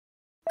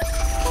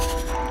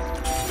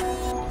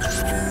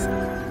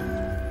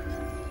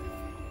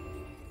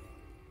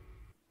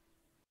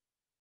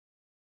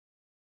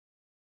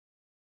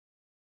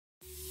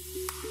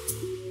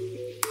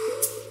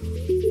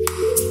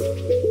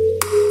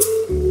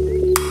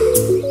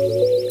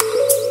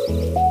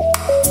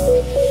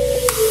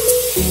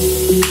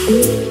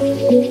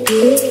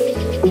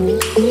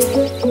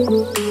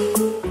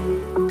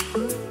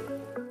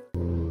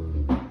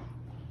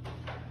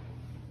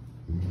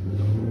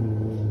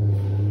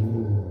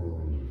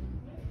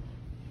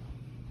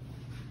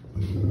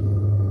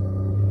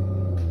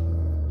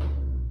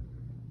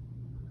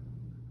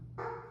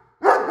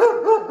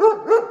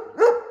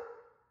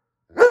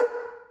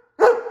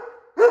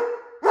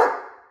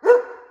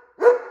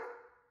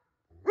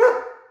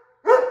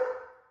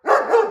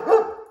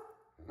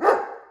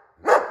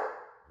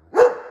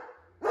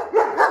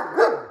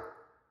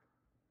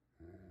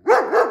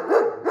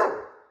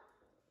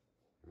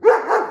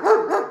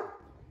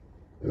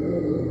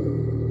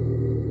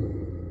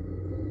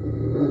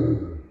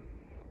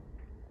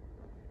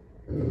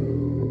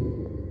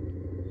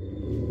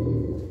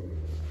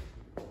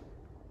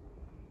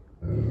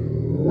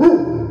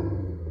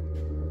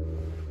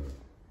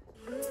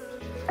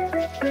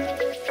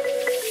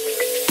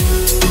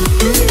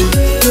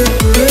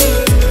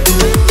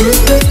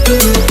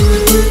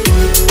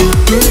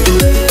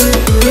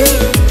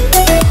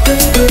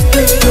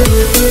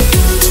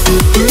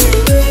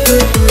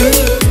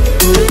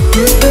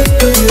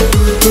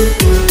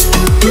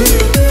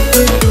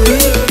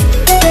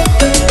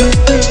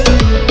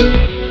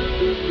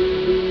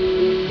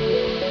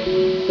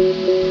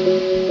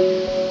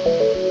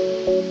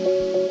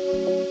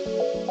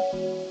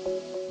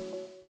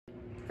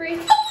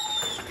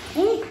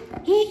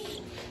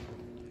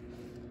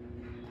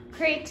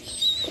Great.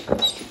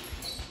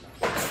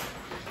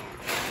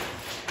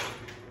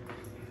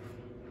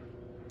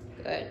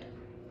 Good.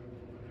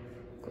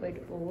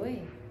 Good boy.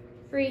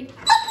 Free.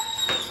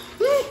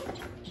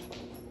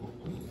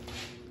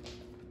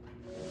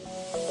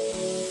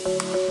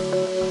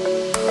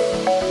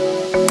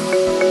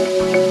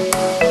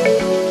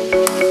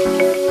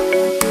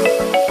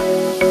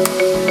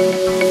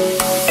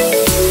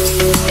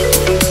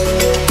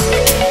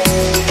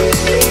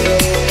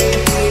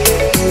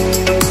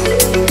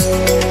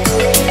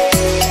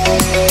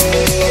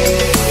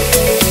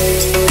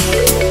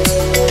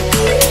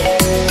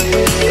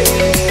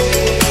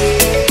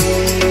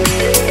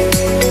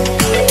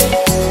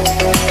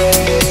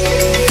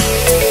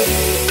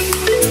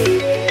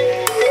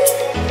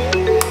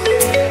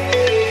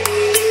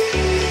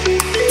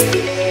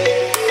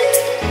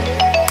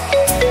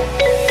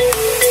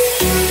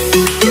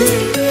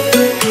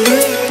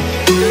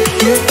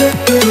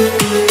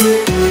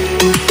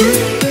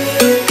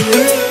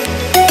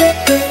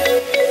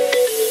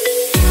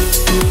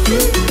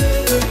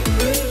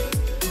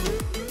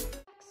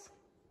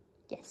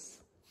 Yes.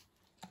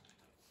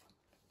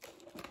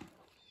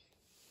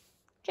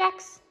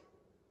 Jax.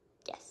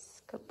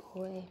 Yes. Good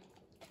boy.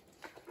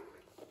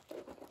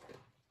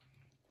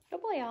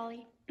 Good boy,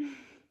 Ollie.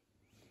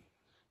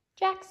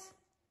 Jax.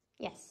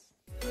 Yes.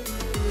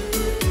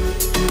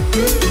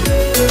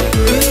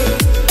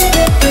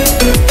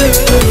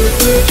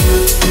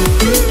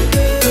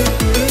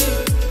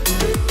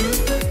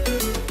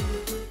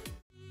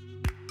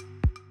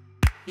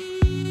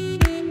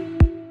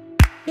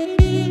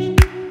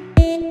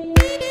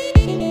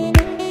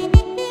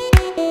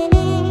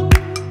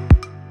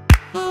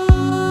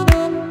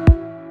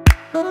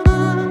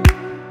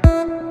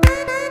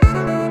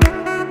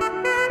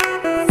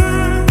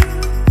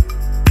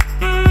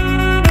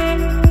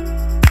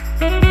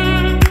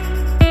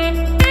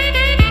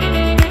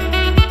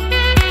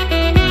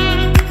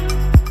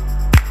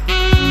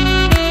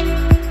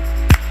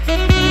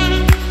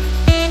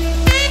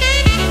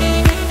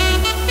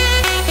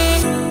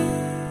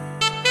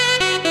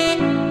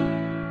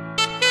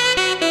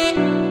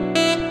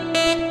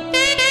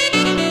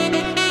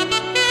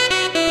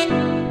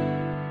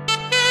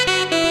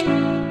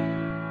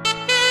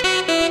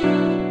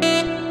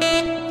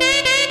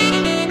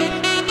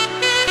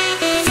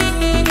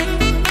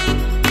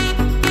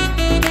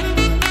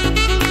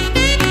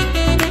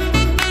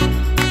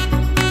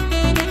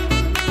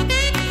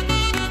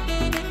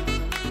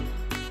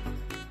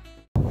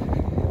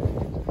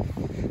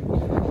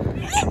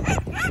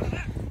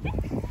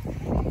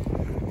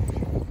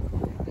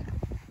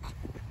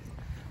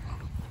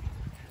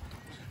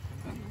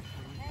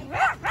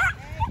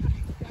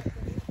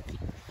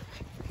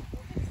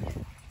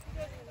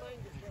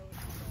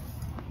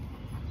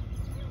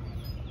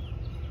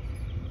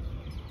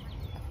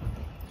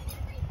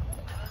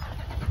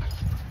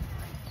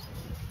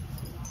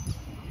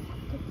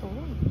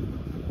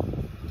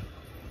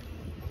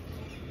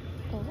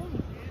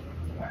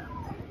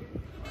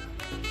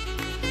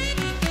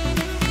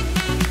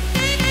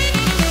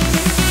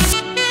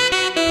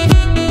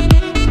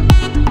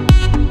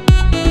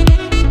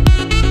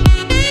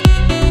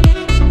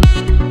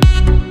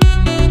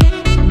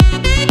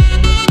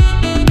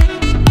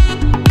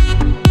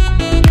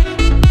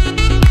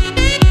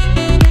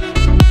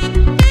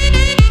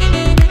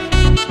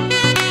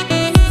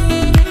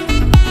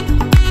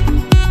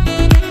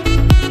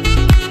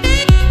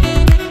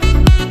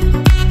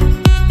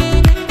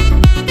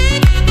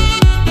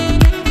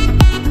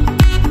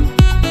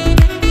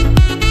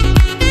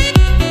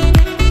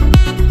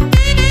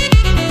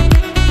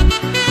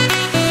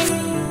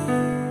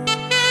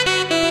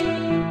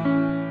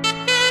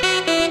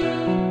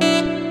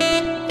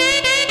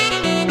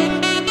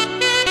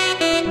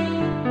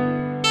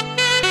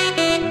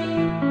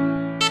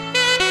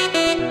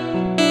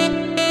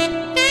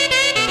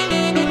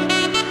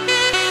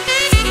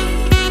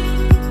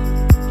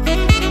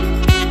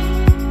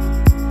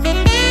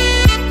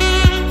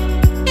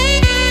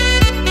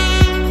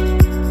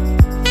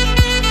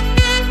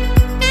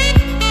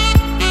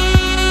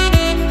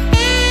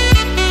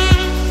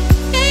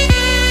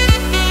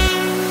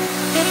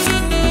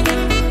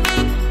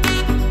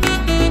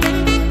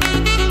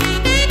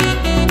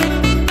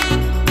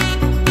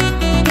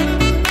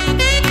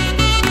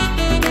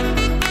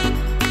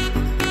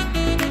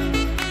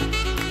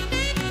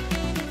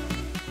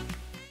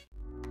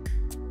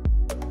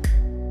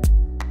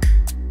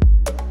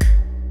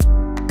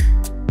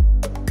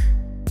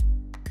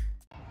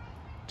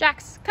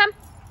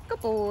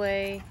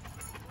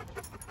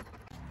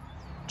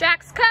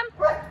 Jax, come.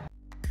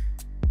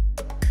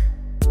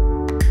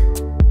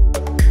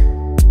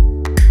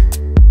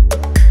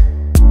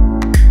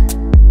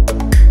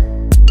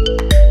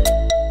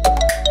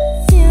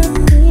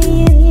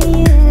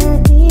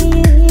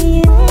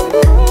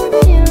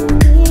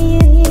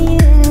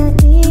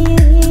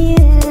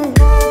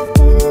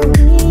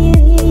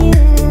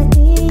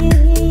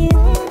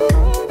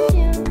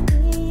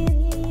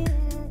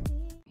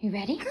 You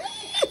ready?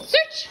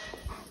 Search!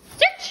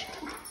 Search!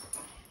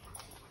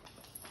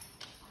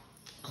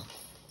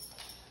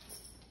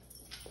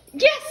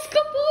 Yes,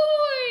 good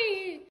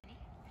boy!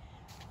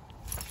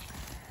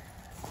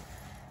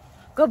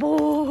 Good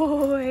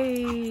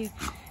boy!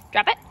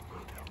 Drop it.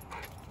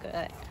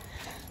 Good.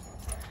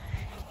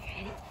 You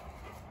ready?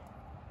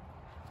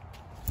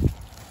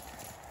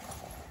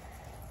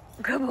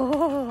 Good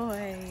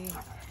boy!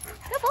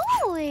 Good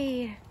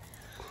boy!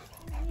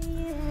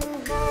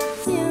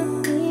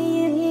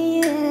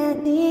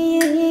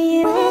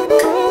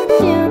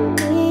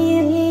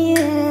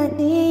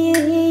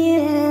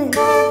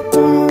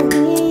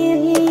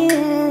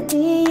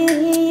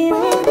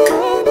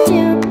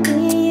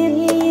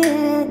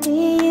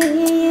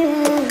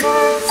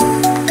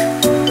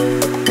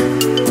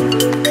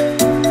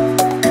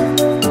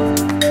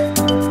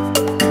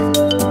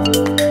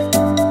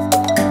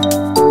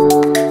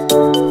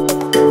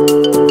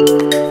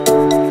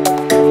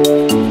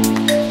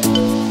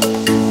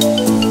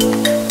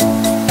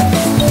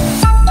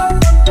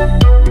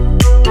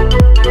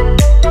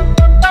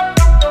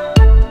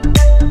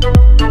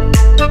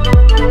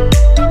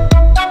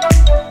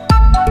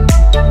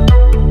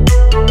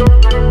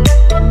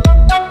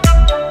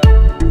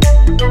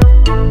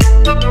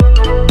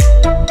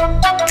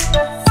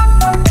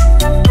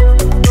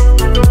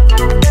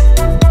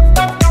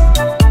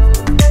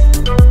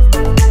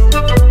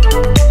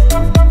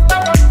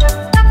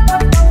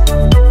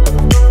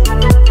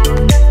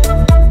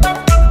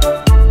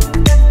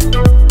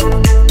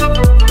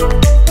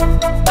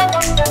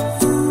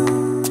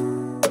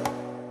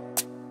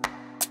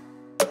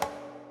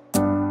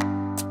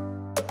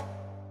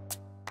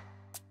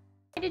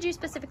 Why did you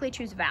specifically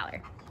choose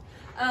Valor?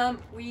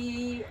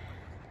 We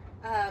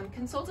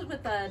consulted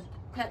with a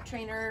pet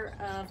trainer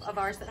of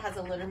ours that has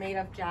a litter mate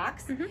of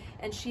Jax,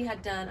 and she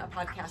had done a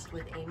podcast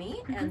with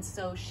Amy, and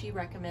so she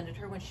recommended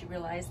her when she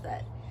realized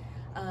that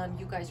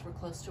you guys were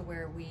close to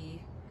where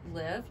we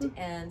lived,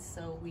 and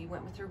so we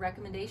went with her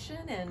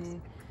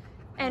recommendation.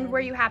 And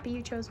were you happy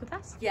you chose with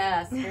us?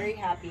 Yes, very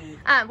happy.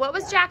 What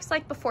was Jax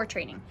like before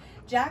training?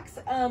 Jax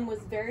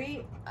was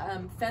very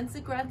fence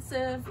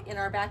aggressive in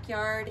our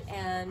backyard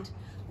and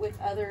with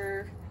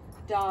other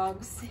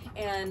dogs,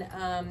 and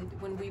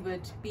when we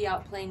would be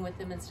out playing with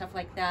him and stuff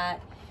like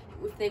that,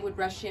 if they would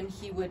rush him,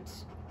 he would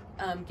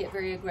get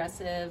very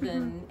aggressive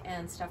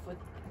and stuff with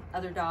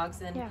other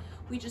dogs, and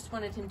we just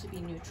wanted him to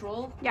be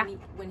neutral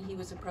when he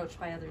was approached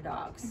by other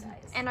dogs.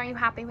 And are you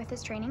happy with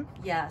his training?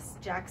 Yes,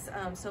 Jax,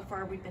 so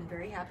far we've been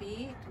very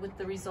happy with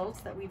the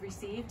results that we've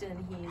received,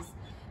 and he's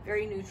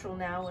very neutral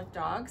now with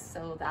dogs,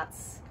 so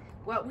that's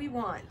what we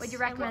want. Would you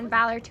recommend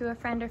Valor to a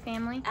friend or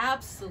family?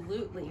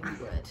 Absolutely, we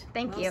would.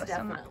 Thank you so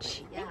definitely.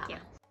 much. Yeah.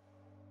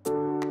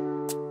 Thank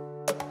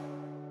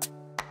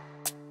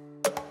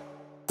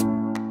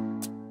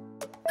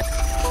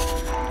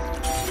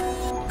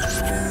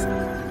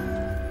you.